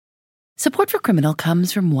Support for Criminal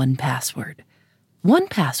comes from 1Password.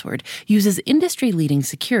 1Password uses industry-leading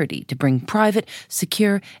security to bring private,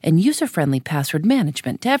 secure, and user-friendly password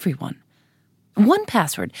management to everyone.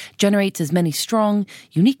 1Password generates as many strong,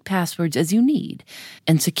 unique passwords as you need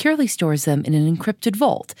and securely stores them in an encrypted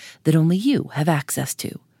vault that only you have access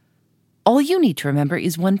to. All you need to remember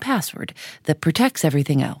is 1Password that protects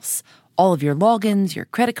everything else. All of your logins, your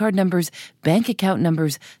credit card numbers, bank account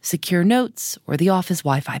numbers, secure notes, or the office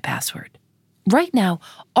Wi-Fi password. Right now,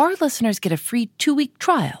 our listeners get a free 2-week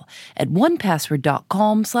trial at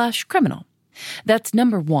 1password.com/criminal. That's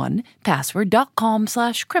number 1,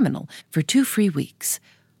 password.com/criminal for 2 free weeks.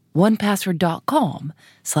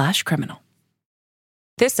 1password.com/criminal.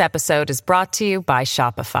 This episode is brought to you by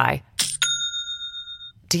Shopify.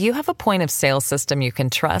 Do you have a point of sale system you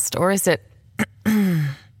can trust, or is it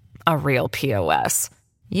a real POS?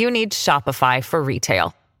 You need Shopify for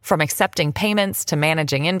retail. From accepting payments to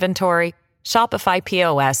managing inventory, Shopify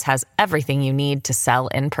POS has everything you need to sell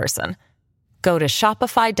in person. Go to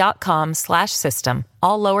shopify.com/system,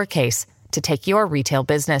 all lowercase, to take your retail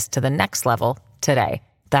business to the next level today.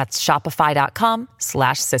 That's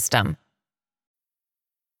shopify.com/system.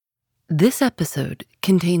 This episode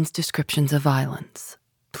contains descriptions of violence.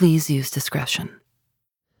 Please use discretion.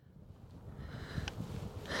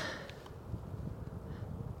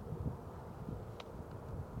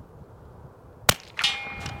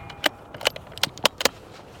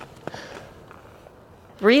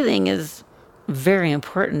 Breathing is very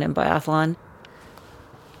important in biathlon.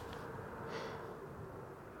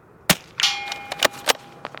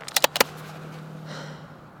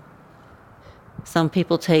 Some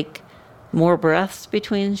people take more breaths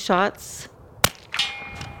between shots.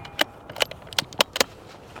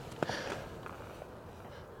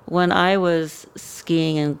 When I was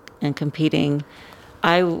skiing and competing,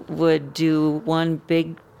 I would do one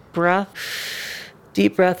big breath,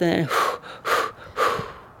 deep breath,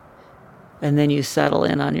 and then you settle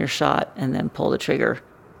in on your shot and then pull the trigger.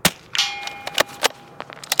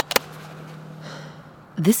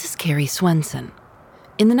 This is Carrie Swenson.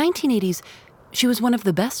 In the 1980s, she was one of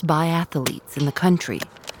the best biathletes in the country.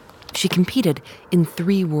 She competed in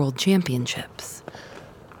 3 world championships.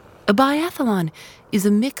 A biathlon is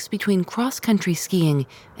a mix between cross-country skiing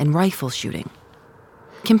and rifle shooting.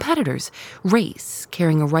 Competitors race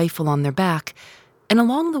carrying a rifle on their back and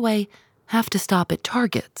along the way have to stop at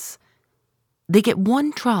targets. They get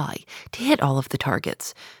 1 try to hit all of the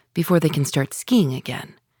targets before they can start skiing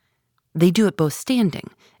again. They do it both standing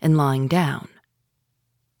and lying down.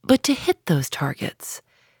 But to hit those targets,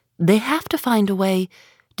 they have to find a way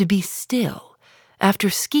to be still after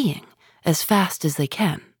skiing as fast as they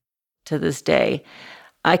can. To this day,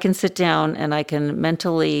 I can sit down and I can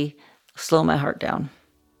mentally slow my heart down.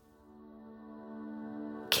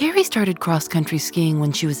 Carrie started cross-country skiing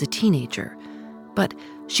when she was a teenager, but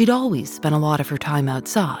she'd always spent a lot of her time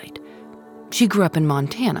outside. She grew up in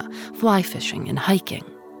Montana, fly fishing and hiking.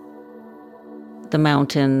 The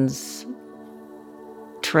mountains,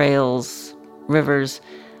 trails, rivers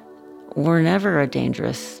were never a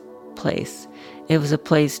dangerous place. It was a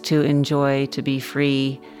place to enjoy, to be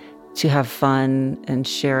free, to have fun and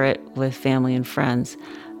share it with family and friends.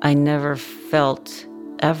 I never felt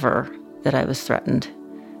ever that I was threatened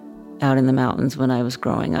out in the mountains when I was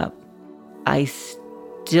growing up. I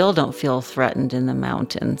still don't feel threatened in the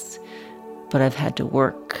mountains, but I've had to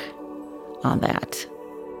work on that.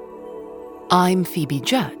 I'm Phoebe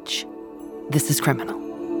Judge. This is Criminal.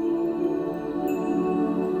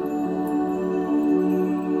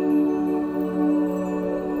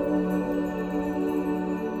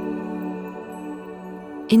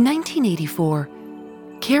 In 1984,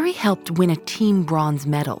 Carrie helped win a team bronze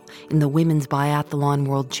medal in the Women's Biathlon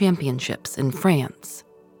World Championships in France.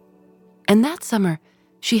 And that summer,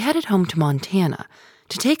 she headed home to Montana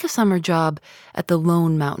to take a summer job at the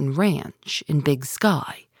Lone Mountain Ranch in Big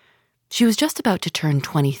Sky. She was just about to turn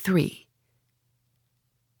 23.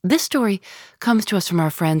 This story comes to us from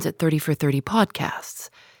our friends at 30 for 30 Podcasts.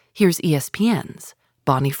 Here's ESPN's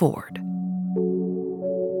Bonnie Ford.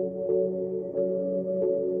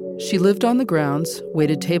 She lived on the grounds,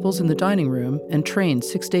 waited tables in the dining room, and trained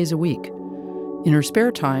 6 days a week. In her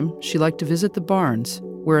spare time, she liked to visit the barns,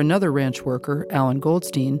 where another ranch worker, Alan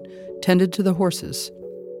Goldstein, tended to the horses.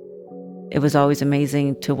 It was always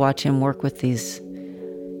amazing to watch him work with these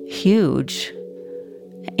huge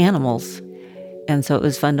animals. And so it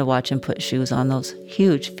was fun to watch him put shoes on those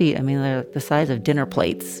huge feet. I mean, they're the size of dinner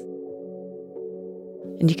plates.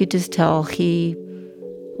 And you could just tell he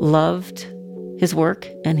loved his work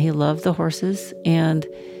and he loved the horses and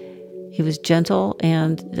he was gentle,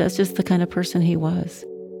 and that's just the kind of person he was.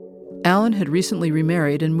 Alan had recently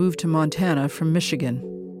remarried and moved to Montana from Michigan.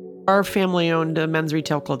 Our family owned a men's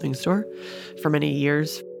retail clothing store for many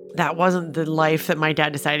years. That wasn't the life that my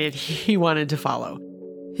dad decided he wanted to follow.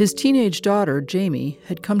 His teenage daughter, Jamie,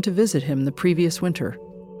 had come to visit him the previous winter.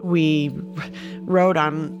 We rode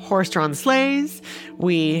on horse-drawn sleighs.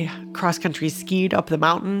 We cross-country skied up the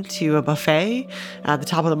mountain to a buffet at the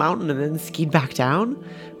top of the mountain and then skied back down.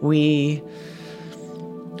 We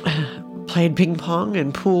played ping pong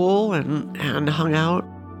and pool and hung out.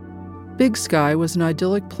 Big Sky was an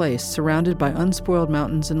idyllic place surrounded by unspoiled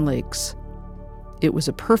mountains and lakes. It was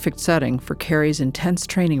a perfect setting for Carrie's intense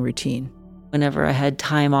training routine. Whenever I had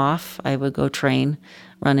time off, I would go train,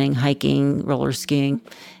 running, hiking, roller skiing.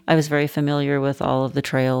 I was very familiar with all of the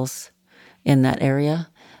trails in that area,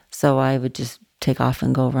 so I would just take off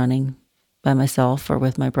and go running by myself or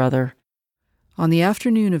with my brother. On the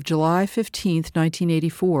afternoon of July 15th,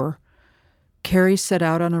 1984, Carrie set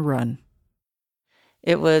out on a run.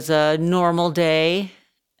 It was a normal day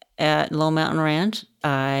at Lone Mountain Ranch.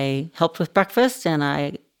 I helped with breakfast and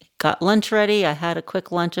I got lunch ready. I had a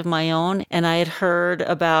quick lunch of my own, and I had heard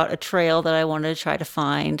about a trail that I wanted to try to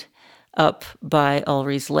find up by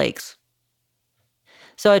Ulri's Lakes.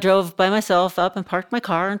 So I drove by myself up and parked my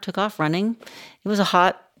car and took off running. It was a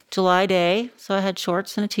hot July day, so I had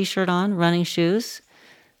shorts and a t-shirt on, running shoes.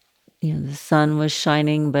 The sun was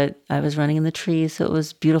shining, but I was running in the trees, so it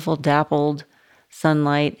was beautiful, dappled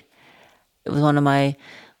sunlight. It was one of my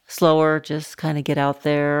slower, just kind of get out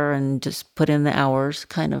there and just put in the hours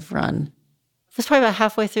kind of run. It was probably about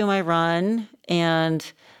halfway through my run,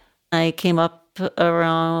 and I came up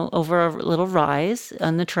around over a little rise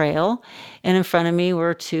on the trail, and in front of me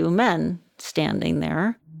were two men standing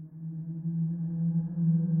there.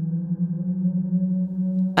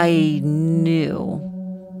 I knew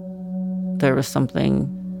there was something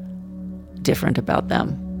different about them,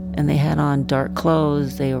 and they had on dark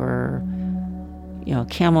clothes. They were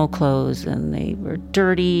camo clothes, and they were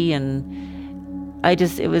dirty, and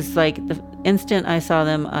it was like the instant I saw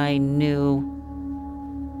them, I knew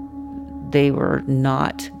they were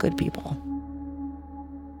not good people.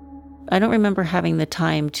 I don't remember having the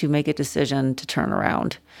time to make a decision to turn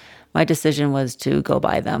around. My decision was to go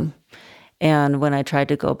by them. And when I tried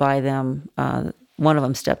to go by them, one of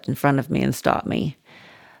them stepped in front of me and stopped me.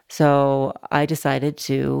 So I decided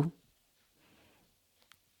to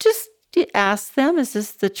just ask them, is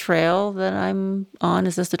this the trail that I'm on?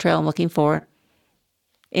 Is this the trail I'm looking for?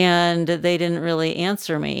 And they didn't really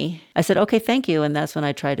answer me. I said, okay, thank you. And that's when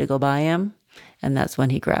I tried to go by him. And that's when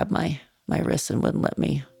he grabbed my wrist and wouldn't let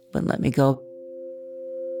me go.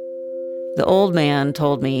 The old man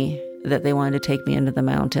told me that they wanted to take me into the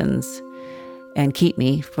mountains and keep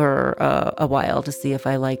me for a while to see if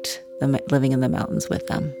I liked living in the mountains with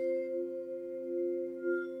them.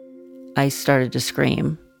 I started to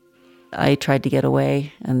scream. I tried to get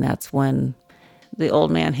away, and that's when the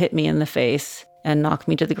old man hit me in the face and knocked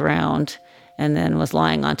me to the ground and then was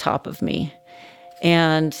lying on top of me.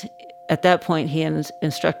 And at that point, he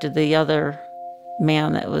instructed the other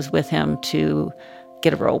man that was with him to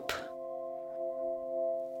get a rope.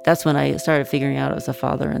 That's when I started figuring out it was a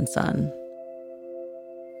father and son.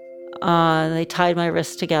 They tied my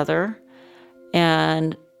wrists together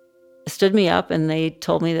and stood me up, and they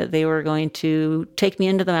told me that they were going to take me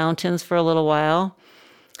into the mountains for a little while,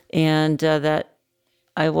 and that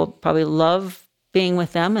I will probably love being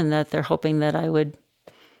with them, and that they're hoping that I would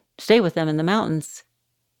stay with them in the mountains.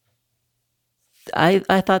 I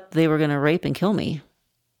thought they were going to rape and kill me.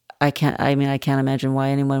 I can't imagine why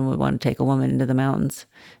anyone would want to take a woman into the mountains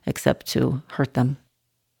except to hurt them.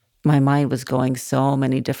 My mind was going so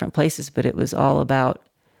many different places, but it was all about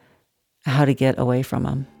how to get away from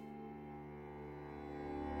them.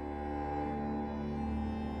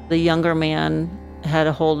 The younger man had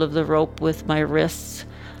a hold of the rope with my wrists,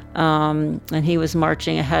 and he was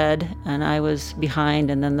marching ahead, and I was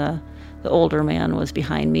behind, and then the older man was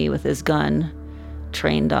behind me with his gun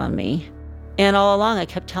trained on me. And all along, I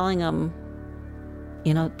kept telling him,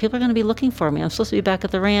 people are going to be looking for me. I'm supposed to be back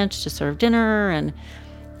at the ranch to serve dinner,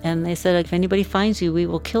 and they said, if anybody finds you, we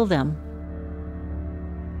will kill them.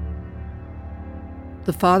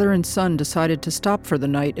 The father and son decided to stop for the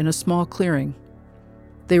night in a small clearing.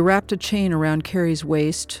 They wrapped a chain around Carrie's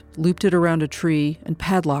waist, looped it around a tree, and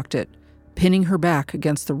padlocked it, pinning her back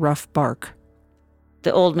against the rough bark.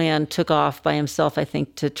 The old man took off by himself, I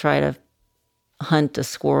think, to try to hunt a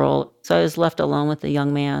squirrel. So I was left alone with the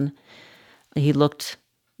young man. He looked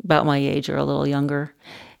about my age or a little younger.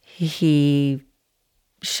 He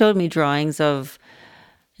showed me drawings of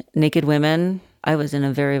naked women. I was in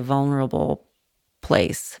a very vulnerable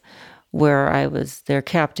place where I was their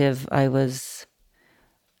captive, I was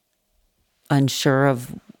unsure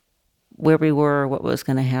of where we were, what was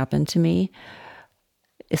going to happen to me.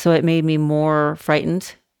 So it made me more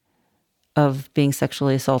frightened of being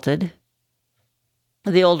sexually assaulted.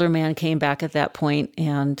 The older man came back at that point,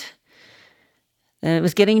 and it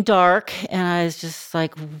was getting dark, and I was just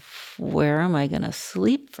like, where am I going to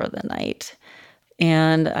sleep for the night?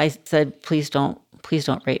 And I said, please don't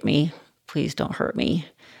rape me. Please don't hurt me.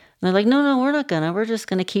 And they're like, no, we're not gonna. We're just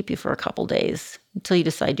gonna keep you for a couple days until you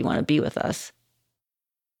decide you want to be with us.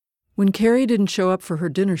 When Carrie didn't show up for her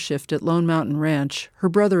dinner shift at Lone Mountain Ranch, her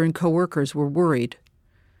brother and coworkers were worried.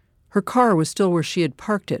 Her car was still where she had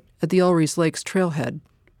parked it, at the Ulrys Lakes trailhead.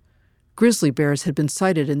 Grizzly bears had been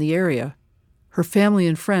sighted in the area. Her family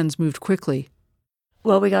and friends moved quickly.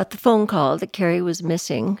 Well, we got the phone call that Carrie was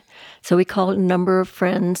missing, so we called a number of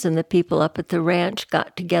friends, and the people up at the ranch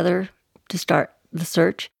got together to start the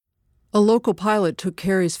search. A local pilot took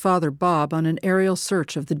Carrie's father, Bob, on an aerial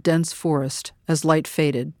search of the dense forest as light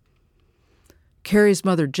faded. Carrie's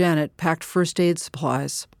mother, Janet, packed first aid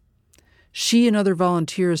supplies. She and other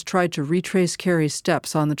volunteers tried to retrace Carrie's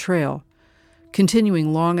steps on the trail,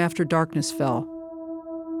 continuing long after darkness fell.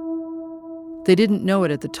 They didn't know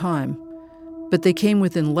it at the time, but they came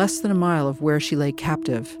within less than a mile of where she lay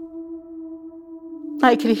captive.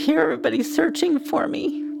 I could hear everybody searching for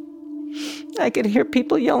me. I could hear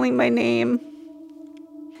people yelling my name.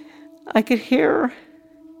 I could hear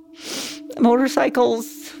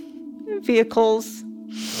motorcycles, vehicles.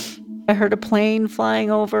 I heard a plane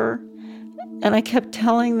flying over, and I kept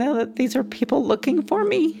telling them that these are people looking for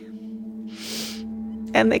me.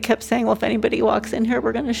 And they kept saying, well, if anybody walks in here,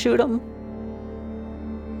 we're going to shoot them.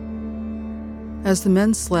 As the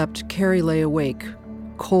men slept, Carrie lay awake,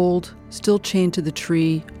 cold, still chained to the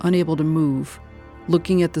tree, unable to move,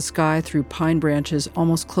 looking at the sky through pine branches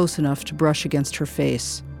almost close enough to brush against her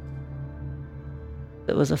face.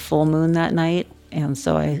 It was a full moon that night, and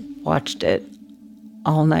so I watched it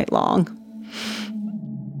all night long.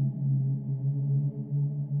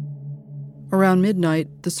 Around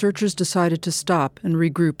midnight, the searchers decided to stop and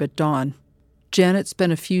regroup at dawn. Janet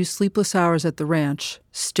spent a few sleepless hours at the ranch,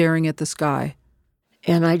 staring at the sky.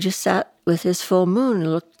 And I just sat with this full moon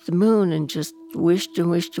and looked at the moon and just wished and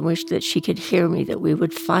wished and wished that she could hear me, that we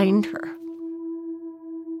would find her.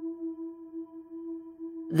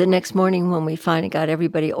 The next morning, when we finally got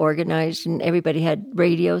everybody organized and everybody had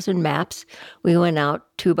radios and maps, we went out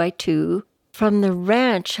 2 by 2. From the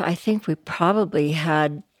ranch, I think we probably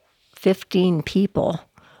had 15 people,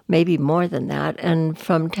 maybe more than that. And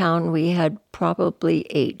from town, we had probably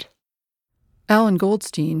 8. Alan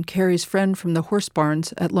Goldstein, Carrie's friend from the horse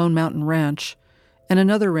barns at Lone Mountain Ranch, and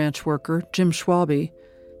another ranch worker, Jim Schwalbe,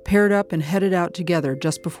 paired up and headed out together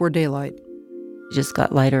just before daylight. It just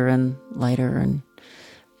got lighter and lighter,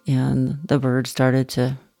 and the birds started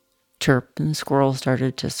to chirp, and the squirrels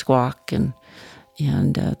started to squawk, and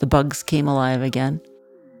the bugs came alive again.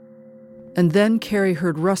 And then Carrie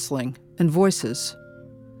heard rustling and voices.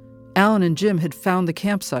 Alan and Jim had found the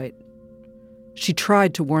campsite. She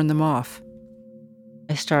tried to warn them off.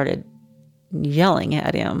 I started yelling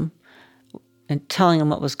at him and telling him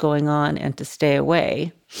what was going on and to stay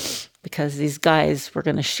away because these guys were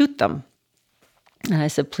going to shoot them. And I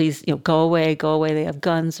said, please, go away, they have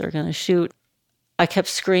guns, they're going to shoot. I kept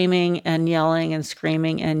screaming and yelling and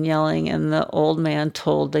screaming and yelling, and the old man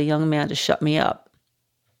told the young man to shut me up.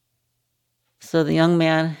 So the young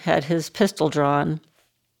man had his pistol drawn,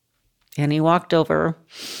 and he walked over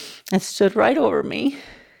and stood right over me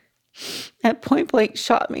and point blank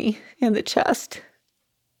shot me in the chest.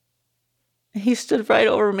 He stood right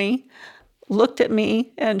over me, looked at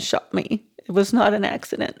me, and shot me. It was not an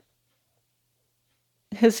accident.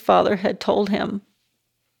 His father had told him,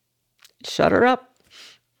 shut her up.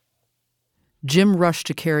 Jim rushed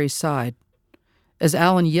to Carrie's side. As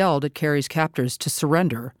Alan yelled at Carrie's captors to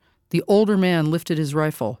surrender, the older man lifted his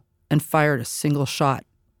rifle and fired a single shot.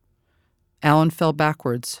 Alan fell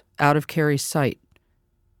backwards, out of Carrie's sight,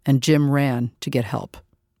 and Jim ran to get help.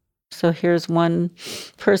 So here's one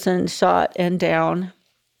person shot and down,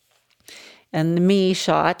 and me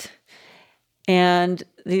shot, and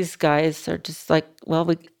these guys are just like, well,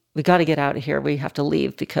 we got to get out of here. We have to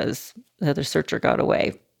leave because the other searcher got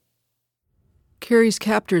away. Carrie's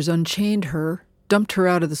captors unchained her, dumped her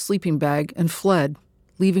out of the sleeping bag, and fled,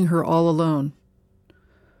 leaving her all alone.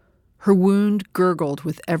 Her wound gurgled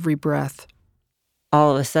with every breath.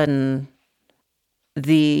 All of a sudden,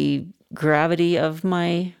 the gravity of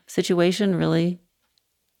my situation really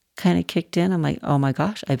kind of kicked in. I'm like, oh my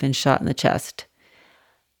gosh, I've been shot in the chest.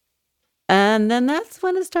 And then that's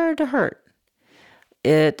when it started to hurt.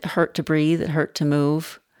 It hurt to breathe. It hurt to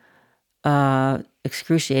move.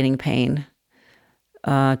 Excruciating pain.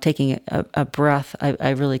 Taking a breath, I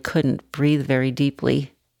really couldn't breathe very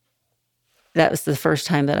deeply. That was the first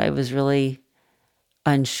time that I was really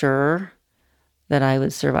unsure that I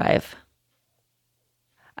would survive.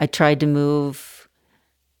 I tried to move,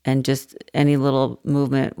 and just any little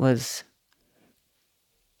movement was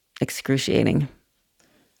excruciating.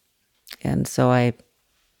 And so I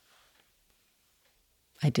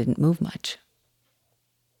didn't move much.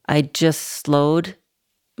 I just slowed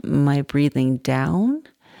my breathing down.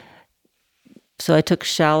 So I took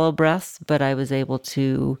shallow breaths, but I was able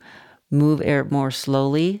to move air more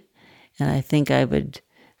slowly. And I think I would,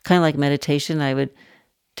 kind of like meditation, I would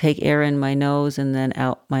take air in my nose and then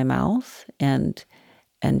out my mouth and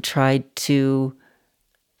tried to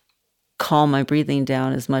calm my breathing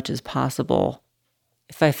down as much as possible.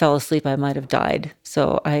 If I fell asleep, I might have died.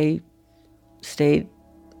 So I stayed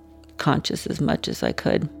conscious as much as I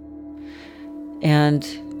could. And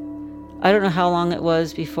I don't know how long it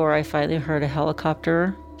was before I finally heard a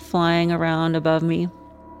helicopter flying around above me.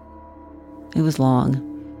 It was long.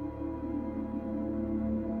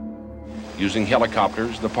 Using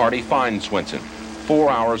helicopters, the party finds Swenson 4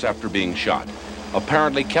 hours after being shot,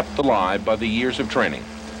 apparently kept alive by the years of training.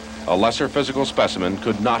 A lesser physical specimen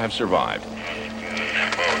could not have survived.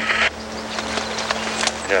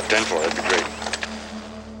 Yeah, 10-4, that'd be great.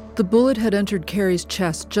 The bullet had entered Carrie's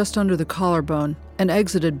chest just under the collarbone and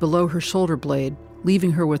exited below her shoulder blade,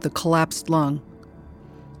 leaving her with a collapsed lung.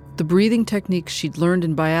 The breathing techniques she'd learned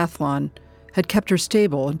in biathlon had kept her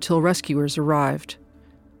stable until rescuers arrived.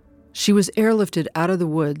 She was airlifted out of the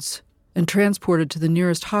woods and transported to the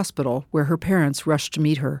nearest hospital where her parents rushed to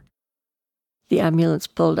meet her. The ambulance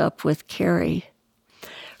pulled up with Carrie.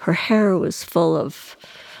 Her hair was full of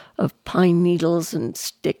pine needles and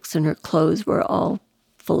sticks, and her clothes were all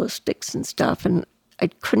full of sticks and stuff, and I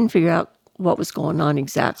couldn't figure out what was going on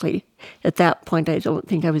exactly. At that point, I don't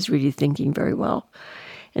think I was really thinking very well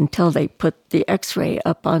until they put the x-ray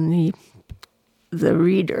up on the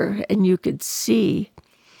reader, and you could see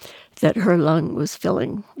that her lung was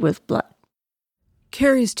filling with blood.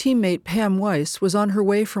 Carrie's teammate Pam Weiss was on her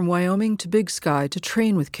way from Wyoming to Big Sky to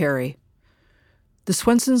train with Carrie. The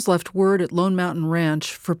Swensons left word at Lone Mountain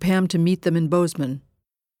Ranch for Pam to meet them in Bozeman.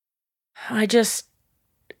 I just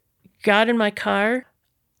got in my car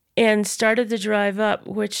and started to drive up,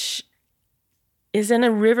 which is in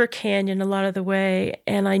a river canyon a lot of the way.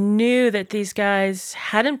 And I knew that these guys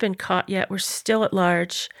hadn't been caught yet, were still at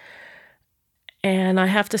large. And I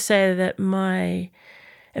have to say that my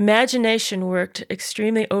imagination worked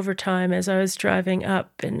extremely overtime as I was driving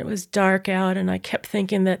up, and it was dark out, and I kept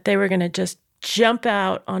thinking that they were going to just jump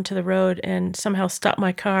out onto the road and somehow stop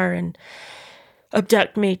my car and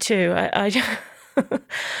abduct me too.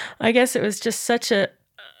 I guess it was just such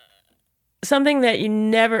something that you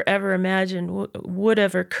never ever imagined would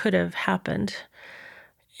have or could have happened.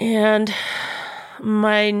 And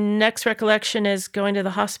my next recollection is going to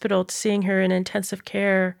the hospital, seeing her in intensive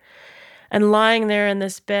care, and lying there in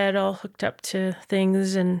this bed all hooked up to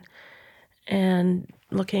things and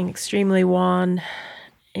looking extremely wan,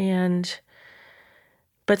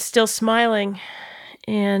 but still smiling.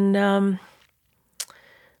 And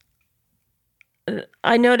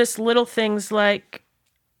I noticed little things like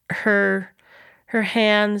her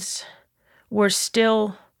hands were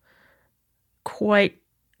still quite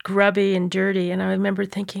grubby and dirty, and I remember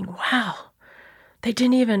thinking, wow, they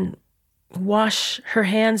didn't even wash her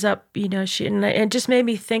hands up, and it just made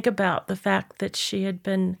me think about the fact that she had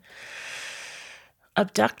been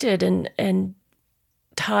abducted and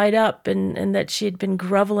tied up, and that she had been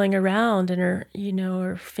groveling around, and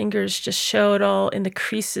her fingers just showed all in the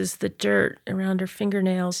creases, the dirt around her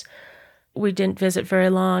fingernails. We didn't visit very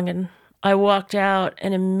long, and I walked out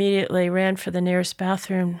and immediately ran for the nearest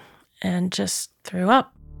bathroom and just threw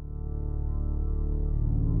up.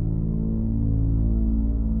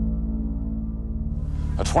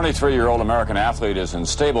 A 23-year-old American athlete is in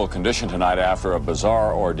stable condition tonight after a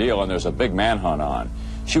bizarre ordeal, and there's a big manhunt on.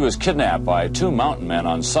 She was kidnapped by 2 mountain men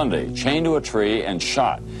on Sunday, chained to a tree and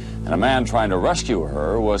shot, and a man trying to rescue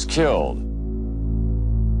her was killed.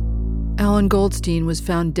 Alan Goldstein was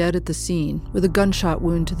found dead at the scene with a gunshot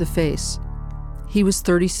wound to the face. He was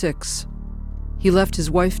 36. He left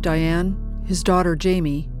his wife, Diane, his daughter,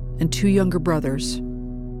 Jamie, and 2 younger brothers.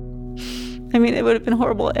 I mean, it would have been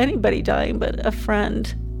horrible, anybody dying, but a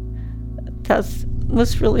friend. That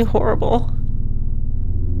was really horrible.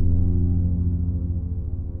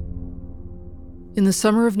 In the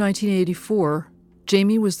summer of 1984,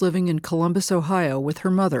 Jamie was living in Columbus, Ohio with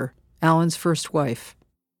her mother, Alan's first wife.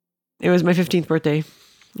 It was my 15th birthday.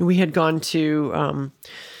 We had gone to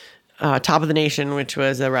Top of the Nation, which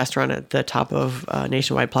was a restaurant at the top of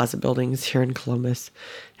Nationwide Plaza buildings here in Columbus.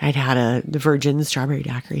 I'd had the Virgin Strawberry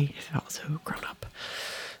Daiquiri. I felt so grown up.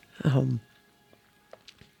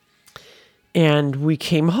 And we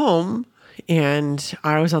came home, and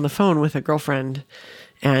I was on the phone with a girlfriend,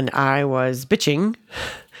 and I was bitching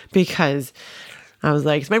because I was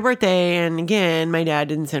like, it's my birthday, and again, my dad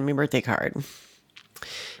didn't send me a birthday card.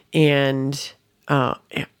 And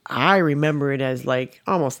I remember it as like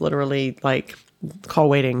almost literally like call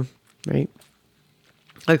waiting, right?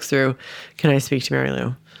 Looks through, can I speak to Mary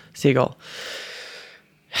Lou Siegel?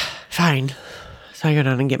 Fine. So I go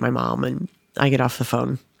down and get my mom, and I get off the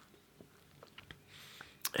phone.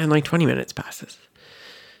 And like 20 minutes passes.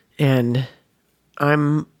 And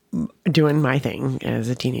I'm doing my thing as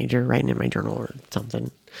a teenager, writing in my journal or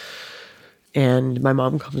something. And my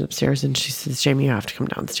mom comes upstairs and she says, Jamie, you have to come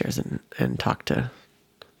downstairs and talk to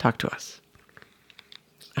us.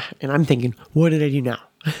 And I'm thinking, what did I do now?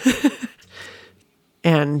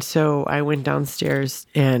 And so I went downstairs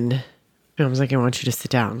and I was like, I want you to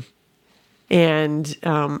sit down. And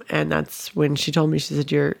that's when she told me, she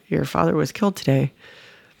said, your father was killed today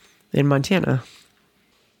in Montana.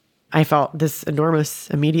 I felt this enormous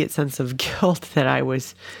immediate sense of guilt that I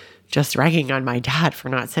was just ragging on my dad for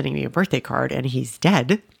not sending me a birthday card, and he's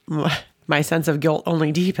dead. My sense of guilt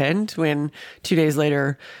only deepened when 2 days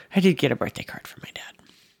later, I did get a birthday card from my dad.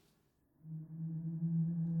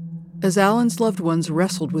 As Alan's loved ones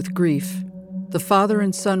wrestled with grief, the father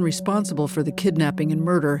and son responsible for the kidnapping and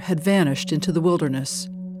murder had vanished into the wilderness.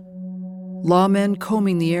 Lawmen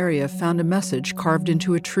combing the area found a message carved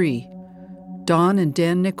into a tree. Don and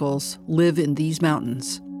Dan Nichols live in these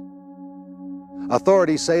mountains.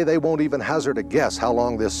 Authorities say they won't even hazard a guess how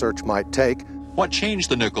long this search might take. What changed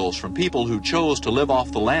the Nichols from people who chose to live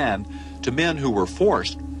off the land to men who were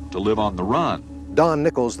forced to live on the run? Don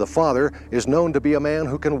Nichols, the father, is known to be a man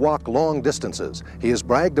who can walk long distances. He has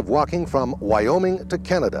bragged of walking from Wyoming to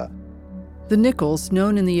Canada. The Nichols,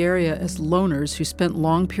 known in the area as loners who spent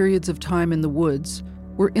long periods of time in the woods,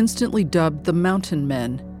 were instantly dubbed the Mountain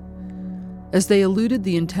Men. As they eluded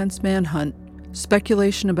the intense manhunt,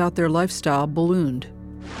 speculation about their lifestyle ballooned.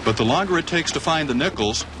 But the longer it takes to find the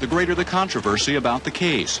Nichols, the greater the controversy about the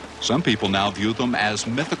case. Some people now view them as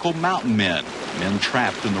mythical mountain men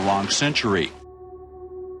trapped in the wrong century.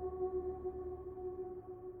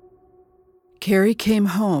 Carrie came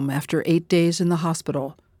home after 8 days in the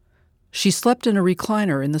hospital. She slept in a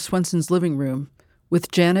recliner in the Swensons' living room,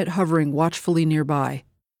 with Janet hovering watchfully nearby.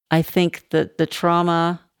 I think that the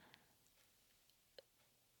trauma,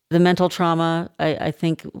 the mental trauma, I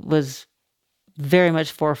think was very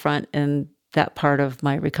much forefront in that part of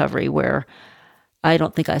my recovery where I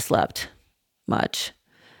don't think I slept much.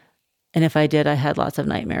 And if I did, I had lots of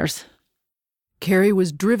nightmares. Carrie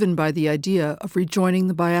was driven by the idea of rejoining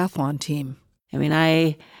the biathlon team. I mean,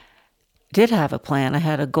 I did have a plan. I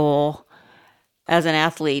had a goal. As an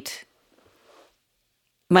athlete,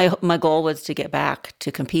 my goal was to get back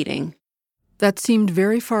to competing. That seemed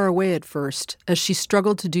very far away at first, as she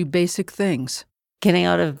struggled to do basic things. Getting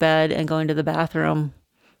out of bed and going to the bathroom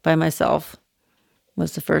by myself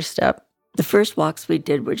was the first step. The first walks we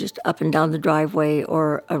did were just up and down the driveway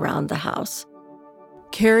or around the house.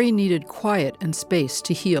 Carrie needed quiet and space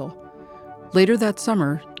to heal. Later that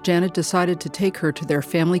summer, Janet decided to take her to their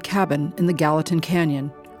family cabin in the Gallatin Canyon,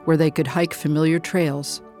 where they could hike familiar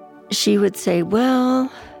trails. She would say,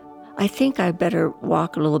 well, I think I better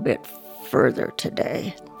walk a little bit further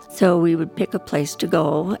today. So we would pick a place to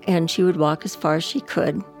go, and she would walk as far as she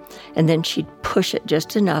could, and then she'd push it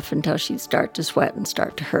just enough until she'd start to sweat and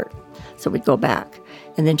start to hurt. So we'd go back.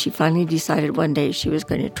 And then she finally decided one day she was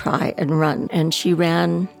going to try and run. And she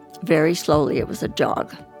ran very slowly. It was a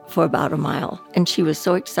jog for about a mile. And she was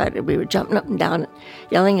so excited. We were jumping up and down,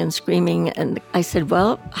 yelling and screaming. And I said,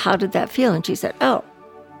 well, how did that feel? And she said, oh,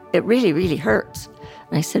 it really, really hurts.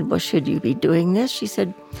 And I said, well, should you be doing this? She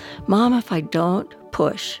said, Mom, if I don't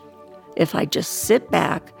push, if I just sit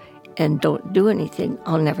back and don't do anything,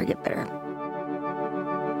 I'll never get better.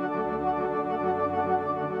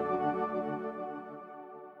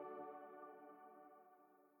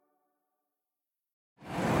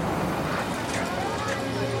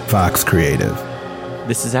 Fox Creative.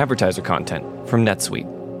 This is advertiser content from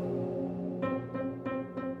NetSuite.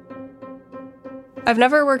 I've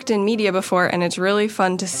never worked in media before, and it's really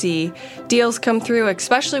fun to see deals come through,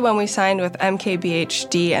 especially when we signed with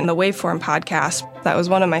MKBHD and the Waveform podcast. That was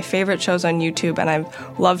one of my favorite shows on YouTube, and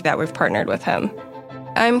I've loved that we've partnered with him.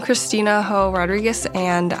 I'm Christina Ho Rodriguez,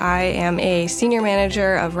 and I am a senior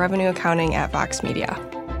manager of revenue accounting at Vox Media.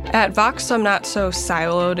 At Vox, I'm not so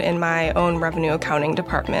siloed in my own revenue accounting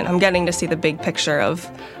department. I'm getting to see the big picture of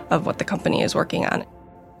what the company is working on.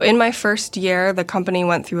 In my first year, the company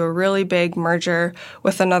went through a really big merger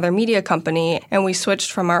with another media company, and we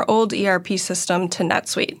switched from our old ERP system to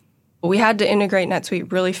NetSuite. We had to integrate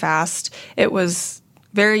NetSuite really fast. It was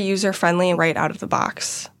very user-friendly right out of the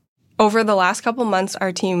box. Over the last couple months,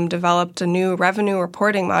 our team developed a new revenue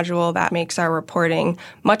reporting module that makes our reporting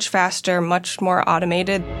much faster, much more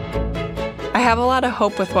automated. I have a lot of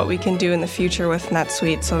hope with what we can do in the future with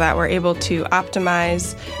NetSuite so that we're able to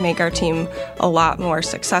optimize, make our team a lot more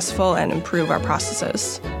successful, and improve our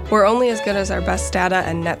processes. We're only as good as our best data,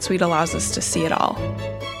 and NetSuite allows us to see it all.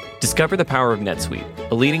 Discover the power of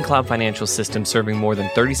NetSuite, a leading cloud financial system serving more than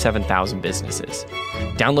 37,000 businesses.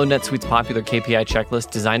 Download NetSuite's popular KPI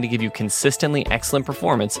checklist designed to give you consistently excellent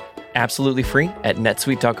performance absolutely free at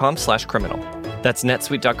netsuite.com/criminal. That's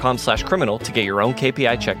netsuite.com/criminal to get your own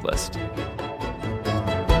KPI checklist.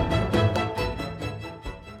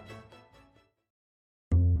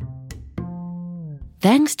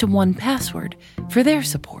 Thanks to 1Password for their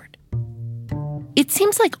support. It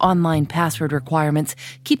seems like online password requirements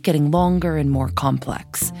keep getting longer and more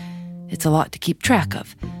complex. It's a lot to keep track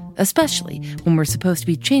of, especially when we're supposed to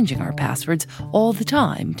be changing our passwords all the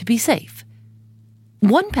time to be safe.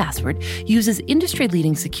 1Password uses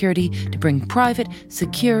industry-leading security to bring private,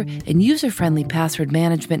 secure, and user-friendly password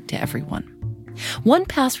management to everyone.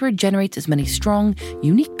 1Password generates as many strong,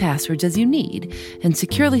 unique passwords as you need and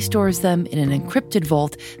securely stores them in an encrypted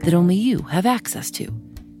vault that only you have access to.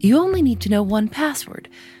 You only need to know 1Password.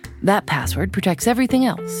 That password protects everything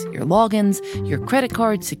else, your logins, your credit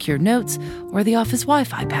cards, secure notes, or the office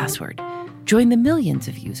Wi-Fi password. Join the millions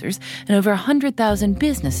of users and over 100,000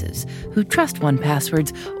 businesses who trust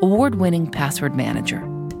 1Password's award-winning password manager.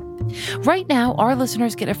 Right now, our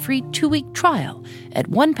listeners get a free 2-week trial at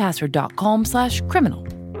 1password.com/criminal.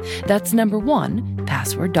 That's number 1,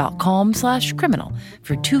 password.com/criminal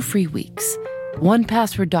for 2 free weeks.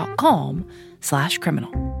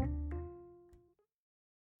 1password.com/criminal.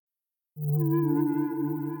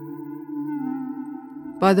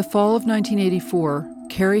 By the fall of 1984,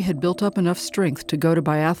 Carrie had built up enough strength to go to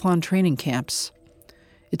biathlon training camps.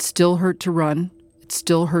 It still hurt to run. It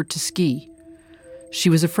still hurt to ski.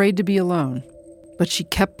 She was afraid to be alone, but she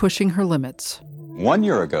kept pushing her limits. 1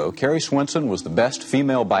 year ago, Carrie Swenson was the best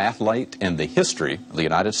female biathlete in the history of the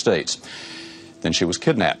United States. Then she was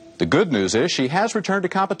kidnapped. The good news is she has returned to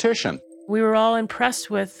competition. We were all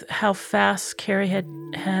impressed with how fast Carrie had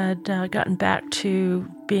gotten back to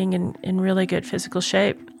being in really good physical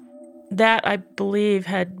shape. That, I believe,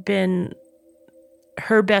 had been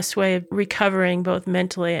her best way of recovering both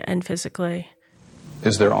mentally and physically.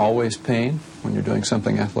 Is there always pain when you're doing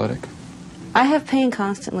something athletic? I have pain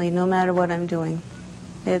constantly, no matter what I'm doing.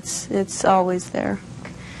 It's always there.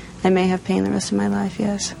 I may have pain the rest of my life,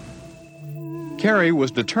 yes. Carrie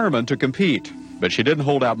was determined to compete, but she didn't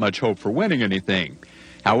hold out much hope for winning anything.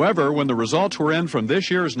 However, when the results were in from this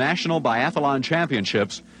year's National Biathlon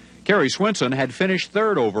Championships, Carrie Swenson had finished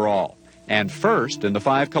 3rd overall and 1st in the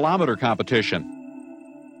 5-kilometer competition.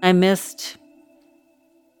 I missed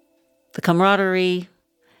the camaraderie,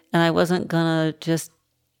 and I wasn't going to just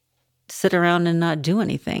sit around and not do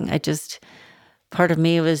anything. Part of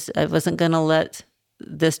me was, I wasn't going to let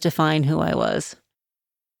this define who I was.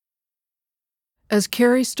 As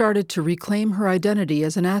Carrie started to reclaim her identity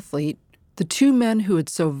as an athlete, the 2 men who had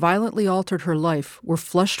so violently altered her life were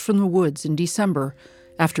flushed from the woods in December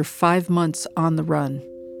after 5 months on the run.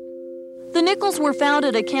 The Nichols were found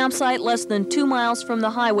at a campsite less than 2 miles from the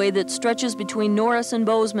highway that stretches between Norris and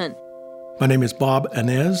Bozeman. My name is Bob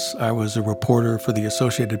Inez. I was a reporter for the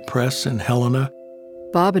Associated Press in Helena.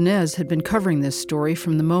 Bob Inez had been covering this story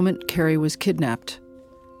from the moment Carrie was kidnapped.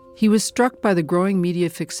 He was struck by the growing media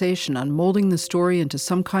fixation on molding the story into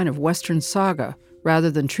some kind of Western saga rather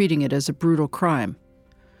than treating it as a brutal crime.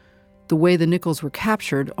 The way the Nichols were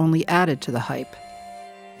captured only added to the hype.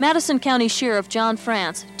 Madison County Sheriff John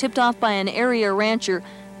France, tipped off by an area rancher,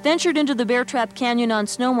 ventured into the Bear Trap Canyon on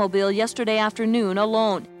snowmobile yesterday afternoon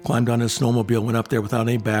alone. Climbed on his snowmobile, went up there without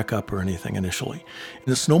any backup or anything initially.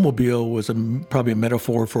 The snowmobile was probably a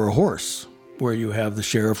metaphor for a horse, where you have the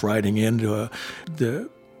sheriff riding into the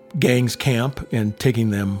gang's camp and taking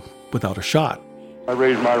them without a shot. I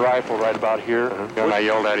raised my rifle right about here, and I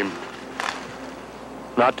yelled at him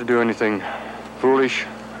not to do anything foolish.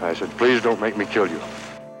 I said, please don't make me kill you.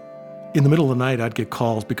 In the middle of the night, I'd get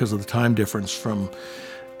calls because of the time difference from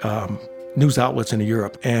news outlets in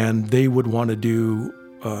Europe, and they would want to do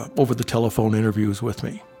over-the-telephone interviews with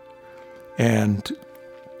me. And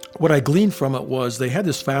what I gleaned from it was they had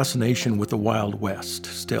this fascination with the Wild West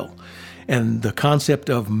still. And the concept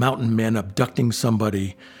of mountain men abducting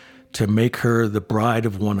somebody to make her the bride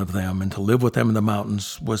of one of them and to live with them in the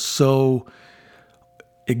mountains was so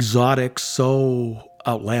exotic, so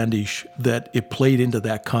outlandish, that it played into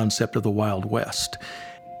that concept of the Wild West.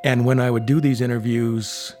 And when I would do these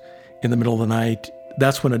interviews in the middle of the night,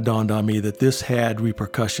 that's when it dawned on me that this had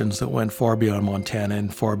repercussions that went far beyond Montana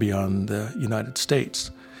and far beyond the United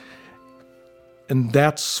States. And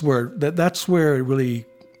that's where it really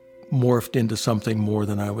morphed into something more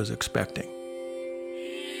than I was expecting.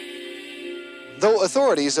 Though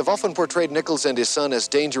authorities have often portrayed Nichols and his son as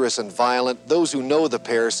dangerous and violent, those who know the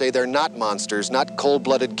pair say they're not monsters, not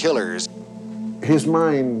cold-blooded killers. His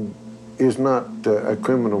mind is not a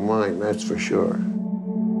criminal mind, that's for sure.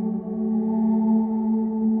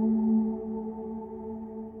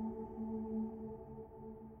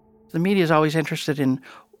 The media is always interested in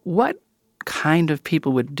what kind of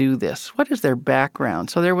people would do this. What is their background?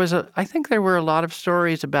 So I think there were a lot of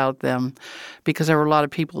stories about them because there were a lot of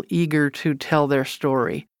people eager to tell their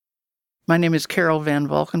story. My name is Carol Van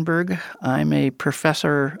Valkenburg. I'm a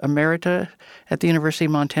professor emerita at the University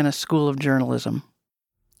of Montana School of Journalism.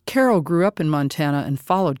 Carol grew up in Montana and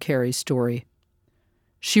followed Carrie's story.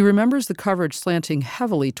 She remembers the coverage slanting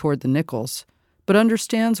heavily toward the Nichols, but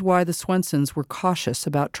understands why the Swensons were cautious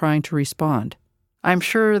about trying to respond. I'm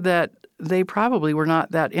sure that they probably were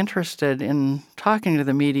not that interested in talking to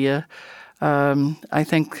the media. I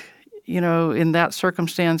think, in that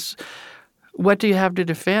circumstance, what do you have to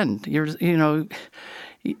defend?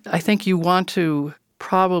 I think you want to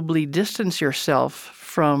probably distance yourself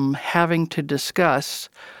from having to discuss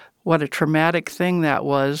what a traumatic thing that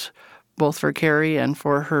was, both for Carrie and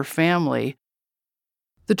for her family.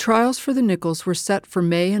 The trials for the Nichols were set for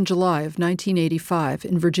May and July of 1985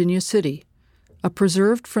 in Virginia City, a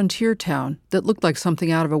preserved frontier town that looked like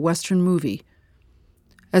something out of a Western movie.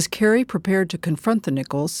 As Carrie prepared to confront the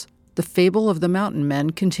Nichols, the fable of the mountain men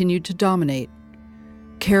continued to dominate.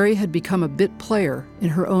 Carrie had become a bit player in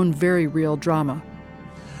her own very real drama.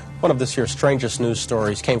 One of this year's strangest news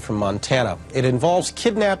stories came from Montana. It involves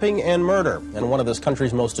kidnapping and murder, and one of this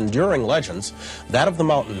country's most enduring legends, that of the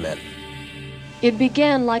mountain men. It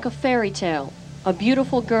began like a fairy tale, a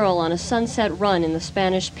beautiful girl on a sunset run in the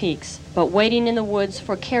Spanish Peaks. But waiting in the woods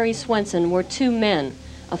for Carrie Swenson were two men,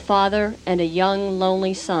 a father and a young,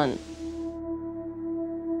 lonely son.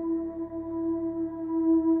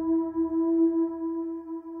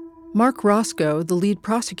 Mark Roscoe, the lead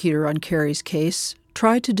prosecutor on Carrie's case,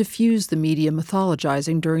 tried to diffuse the media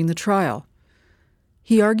mythologizing during the trial.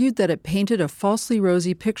 He argued that it painted a falsely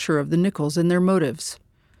rosy picture of the Nichols and their motives.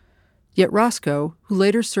 Yet Roscoe, who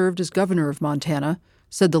later served as governor of Montana,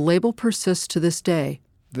 said the label persists to this day.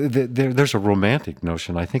 There's a romantic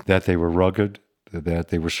notion. I think that they were rugged, that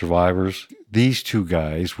they were survivors. These two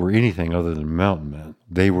guys were anything other than mountain men.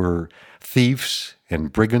 They were thieves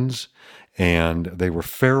and brigands, and they were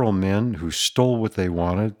feral men who stole what they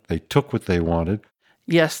wanted. They took what they wanted.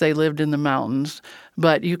 Yes, they lived in the mountains,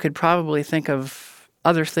 but you could probably think of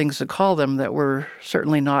other things to call them that were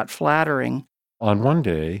certainly not flattering. On one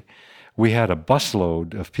day, we had a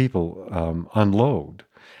busload of people unload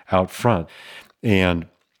out front, and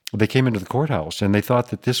they came into the courthouse, and they thought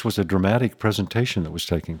that this was a dramatic presentation that was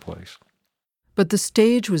taking place. But the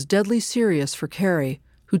stage was deadly serious for Carrie,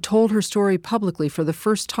 who told her story publicly for the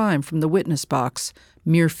first time from the witness box,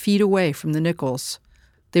 mere feet away from the Nichols.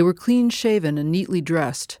 They were clean-shaven and neatly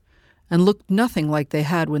dressed, and looked nothing like they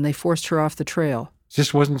had when they forced her off the trail.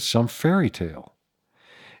 This wasn't some fairy tale.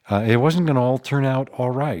 It wasn't going to all turn out all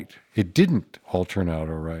right. It didn't all turn out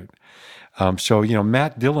all right. So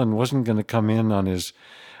Matt Dillon wasn't going to come in on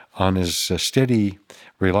his steady,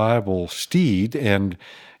 reliable steed and,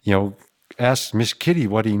 ask Miss Kitty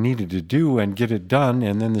what he needed to do and get it done,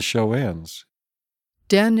 and then the show ends.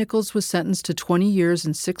 Dan Nichols was sentenced to 20 years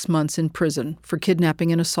and 6 months in prison for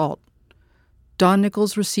kidnapping and assault. Don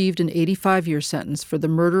Nichols received an 85-year sentence for the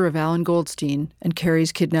murder of Alan Goldstein and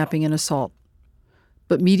Carrie's kidnapping and assault.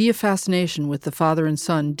 But media fascination with the father and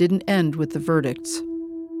son didn't end with the verdicts.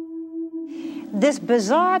 This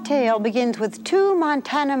bizarre tale begins with two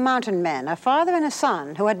Montana mountain men, a father and a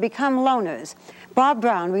son, who had become loners. Bob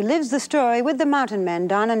Brown relives the story with the mountain men,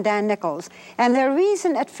 Don and Dan Nichols, and their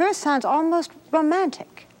reason at first sounds almost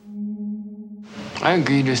romantic. I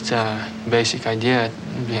agree with the basic idea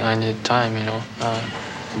behind it time,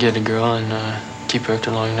 get a girl and keep her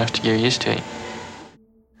long enough to get used to it.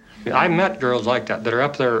 I met girls like that are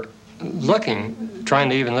up there looking, trying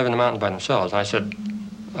to even live in the mountains by themselves. I said,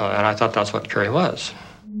 and I thought that's what Carrie was.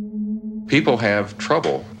 People have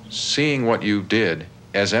trouble seeing what you did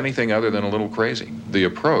as anything other than a little crazy. The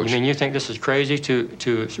approach. You mean you think this is crazy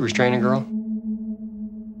to restrain a girl?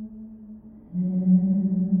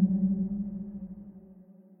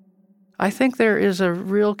 I think there is a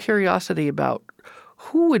real curiosity about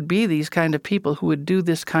who would be these kind of people who would do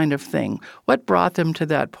this kind of thing? What brought them to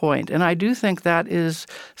that point? And I do think that is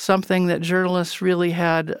something that journalists really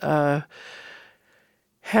had a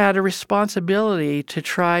responsibility to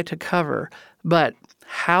try to cover. But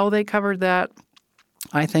how they covered that,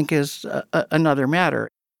 I think, is another matter.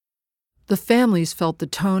 The families felt the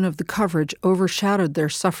tone of the coverage overshadowed their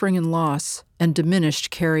suffering and loss and diminished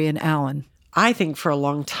Carrie and Alan. I think for a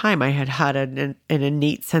long time I had an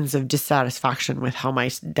innate sense of dissatisfaction with how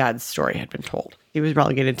my dad's story had been told. He was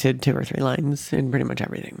relegated to 2 or 3 lines in pretty much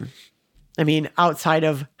everything. I mean, outside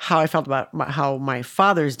of how I felt about how my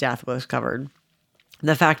father's death was covered,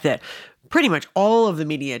 the fact that pretty much all of the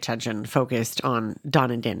media attention focused on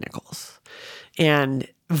Don and Dan Nichols and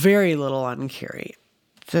very little on Carrie.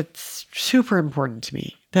 That's super important to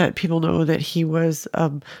me, that people know that he was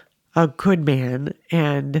a good man,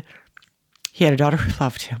 and he had a daughter who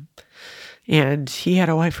loved him, and he had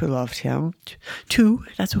a wife who loved him too.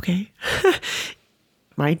 That's okay.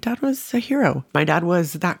 My dad was a hero. My dad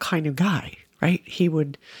was that kind of guy, right? He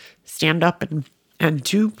would stand up and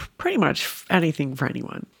do pretty much anything for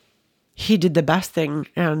anyone. He did the best thing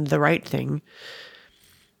and the right thing.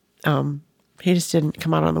 He just didn't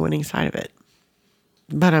come out on the winning side of it.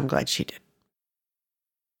 But I'm glad she did.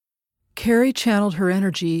 Carrie channeled her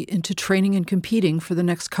energy into training and competing for the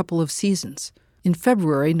next couple of seasons. In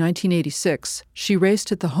February 1986, she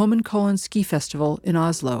raced at the Holmenkollen Ski Festival in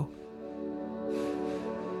Oslo.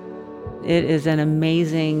 It is an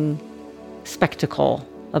amazing spectacle,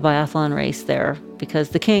 a biathlon race there, because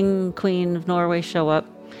the king, queen of Norway show up,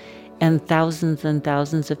 and thousands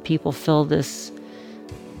of people fill this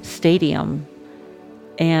stadium.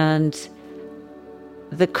 And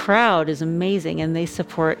the crowd is amazing, and they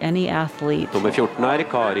support any athlete. Nummer 14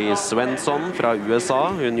 Kari Svensson fra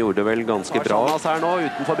USA. Hun gjorde vel ganske bra.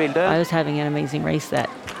 I was having an amazing race that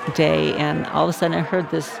day, and all of a sudden I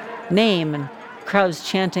heard this name, and crowds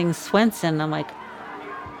chanting Svensson. I'm like,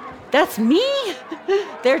 that's me?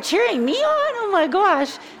 They're cheering me on? Oh my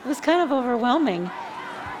gosh. It was kind of overwhelming.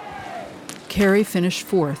 Carrie finished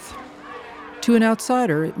 4th. To an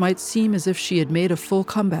outsider, it might seem as if she had made a full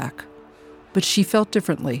comeback. But she felt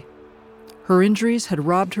differently. Her injuries had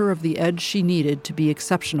robbed her of the edge she needed to be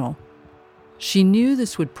exceptional. She knew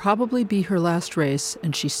this would probably be her last race,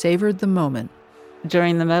 and she savored the moment.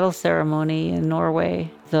 During the medal ceremony in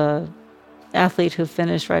Norway, the athlete who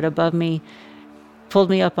finished right above me pulled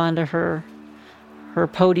me up onto her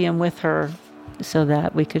podium with her so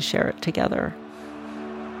that we could share it together.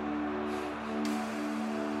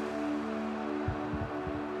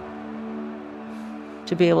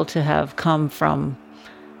 To be able to have come from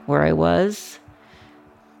where I was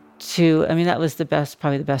to, I mean, that was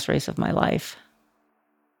probably the best race of my life.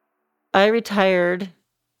 I retired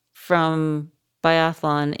from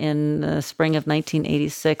biathlon in the spring of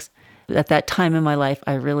 1986. At that time in my life,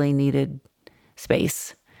 I really needed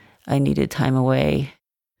space. I needed time away.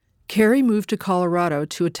 Carrie moved to Colorado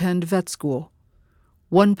to attend vet school.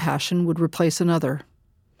 One passion would replace another.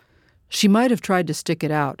 She might have tried to stick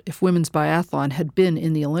it out if women's biathlon had been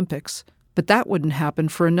in the Olympics, but that wouldn't happen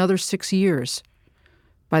for another 6 years.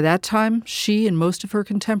 By that time, she and most of her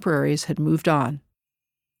contemporaries had moved on.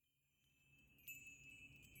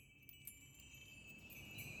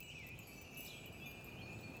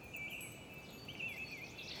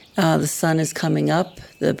 The sun is coming up.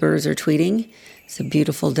 The birds are tweeting. It's a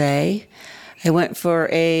beautiful day. I went for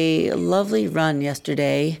a lovely run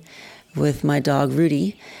yesterday with my dog,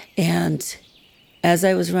 Rudy. And as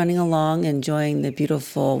I was running along, enjoying the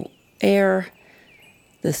beautiful air,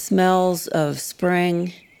 the smells of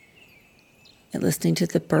spring, and listening to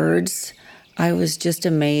the birds, I was just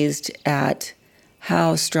amazed at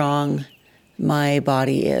how strong my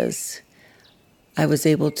body is. I was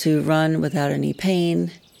able to run without any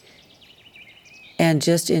pain and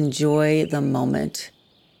just enjoy the moment.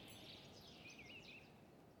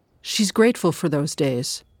 She's grateful for those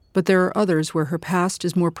days, but there are others where her past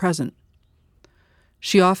is more present.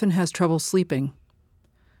 She often has trouble sleeping.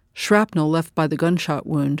 Shrapnel left by the gunshot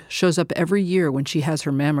wound shows up every year when she has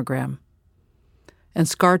her mammogram. And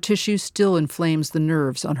scar tissue still inflames the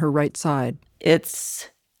nerves on her right side. It's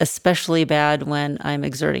especially bad when I'm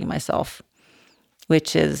exerting myself,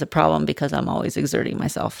 which is a problem because I'm always exerting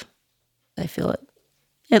myself. I feel it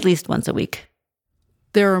at least once a week.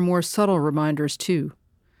 There are more subtle reminders, too.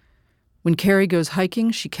 When Carrie goes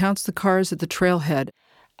hiking, she counts the cars at the trailhead.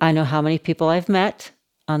 I know how many people I've met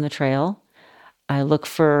on the trail. I look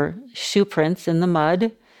for shoe prints in the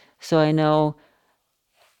mud, so I know,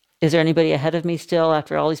 is there anybody ahead of me still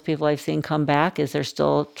after all these people I've seen come back? Is there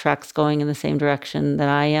still tracks going in the same direction that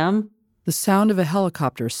I am? The sound of a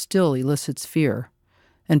helicopter still elicits fear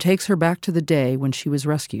and takes her back to the day when she was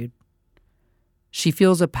rescued. She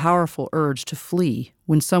feels a powerful urge to flee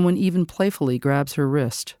when someone even playfully grabs her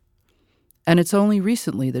wrist. And it's only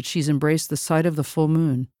recently that she's embraced the sight of the full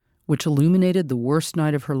moon, which illuminated the worst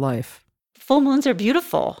night of her life. Full moons are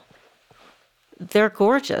beautiful. They're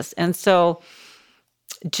gorgeous. And so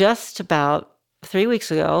just about 3 weeks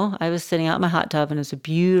ago, I was sitting out in my hot tub, and it was a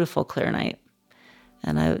beautiful, clear night.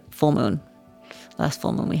 And full moon, last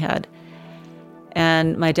full moon we had.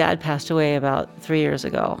 And my dad passed away about 3 years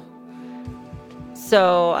ago.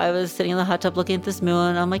 So I was sitting in the hot tub looking at this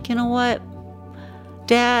moon. I'm like, you know what?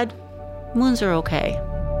 Dad, moons are okay.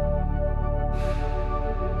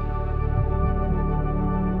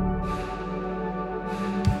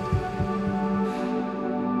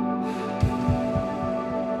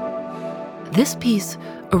 This piece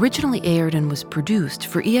originally aired and was produced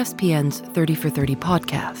for ESPN's 30 for 30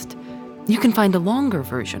 podcast. You can find a longer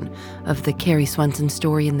version of the Carrie Swenson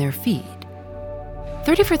story in their feed.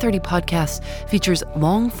 30 for 30 podcast features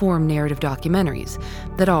long-form narrative documentaries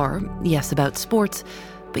that are, yes, about sports,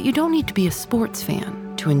 but you don't need to be a sports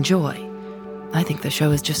fan to enjoy. I think the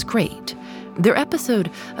show is just great. Their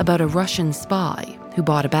episode about a Russian spy who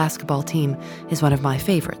bought a basketball team is one of my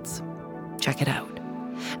favorites. Check it out.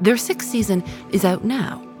 Their 6th season is out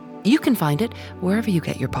now. You can find it wherever you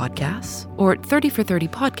get your podcasts or at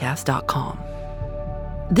 30for30podcast.com.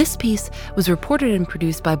 This piece was reported and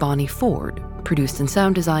produced by Bonnie Ford, produced and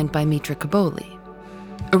sound designed by Mitra Kaboli.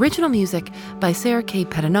 Original music by Sarah K.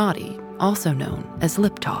 Pettinotti, also known as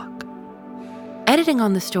Lip Talk. Editing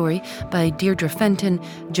on the story by Deirdre Fenton,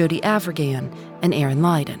 Jody Avragayan, and Aaron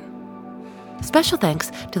Lydon. Special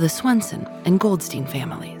thanks to the Swenson and Goldstein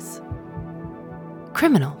families.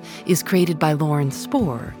 Criminal is created by Lauren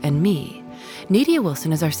Spohr and me. Nadia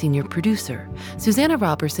Wilson is our senior producer. Susanna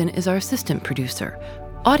Robertson is our assistant producer.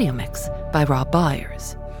 Audio mix by Rob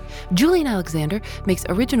Byers. Julian Alexander makes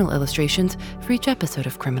original illustrations for each episode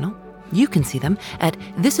of Criminal. You can see them at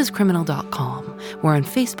thisiscriminal.com. We're on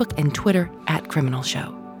Facebook and Twitter at Criminal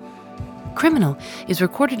Show. Criminal is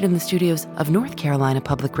recorded in the studios of North Carolina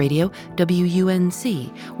Public Radio,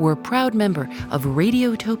 WUNC. We're a proud member of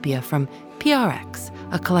Radiotopia from PRX,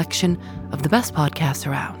 a collection of the best podcasts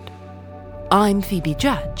around. I'm Phoebe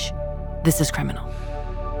Judge. This is Criminal.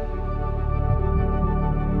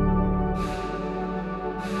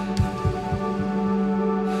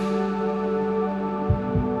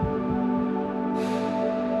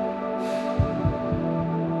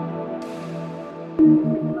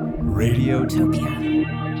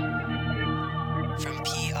 Radiotopia.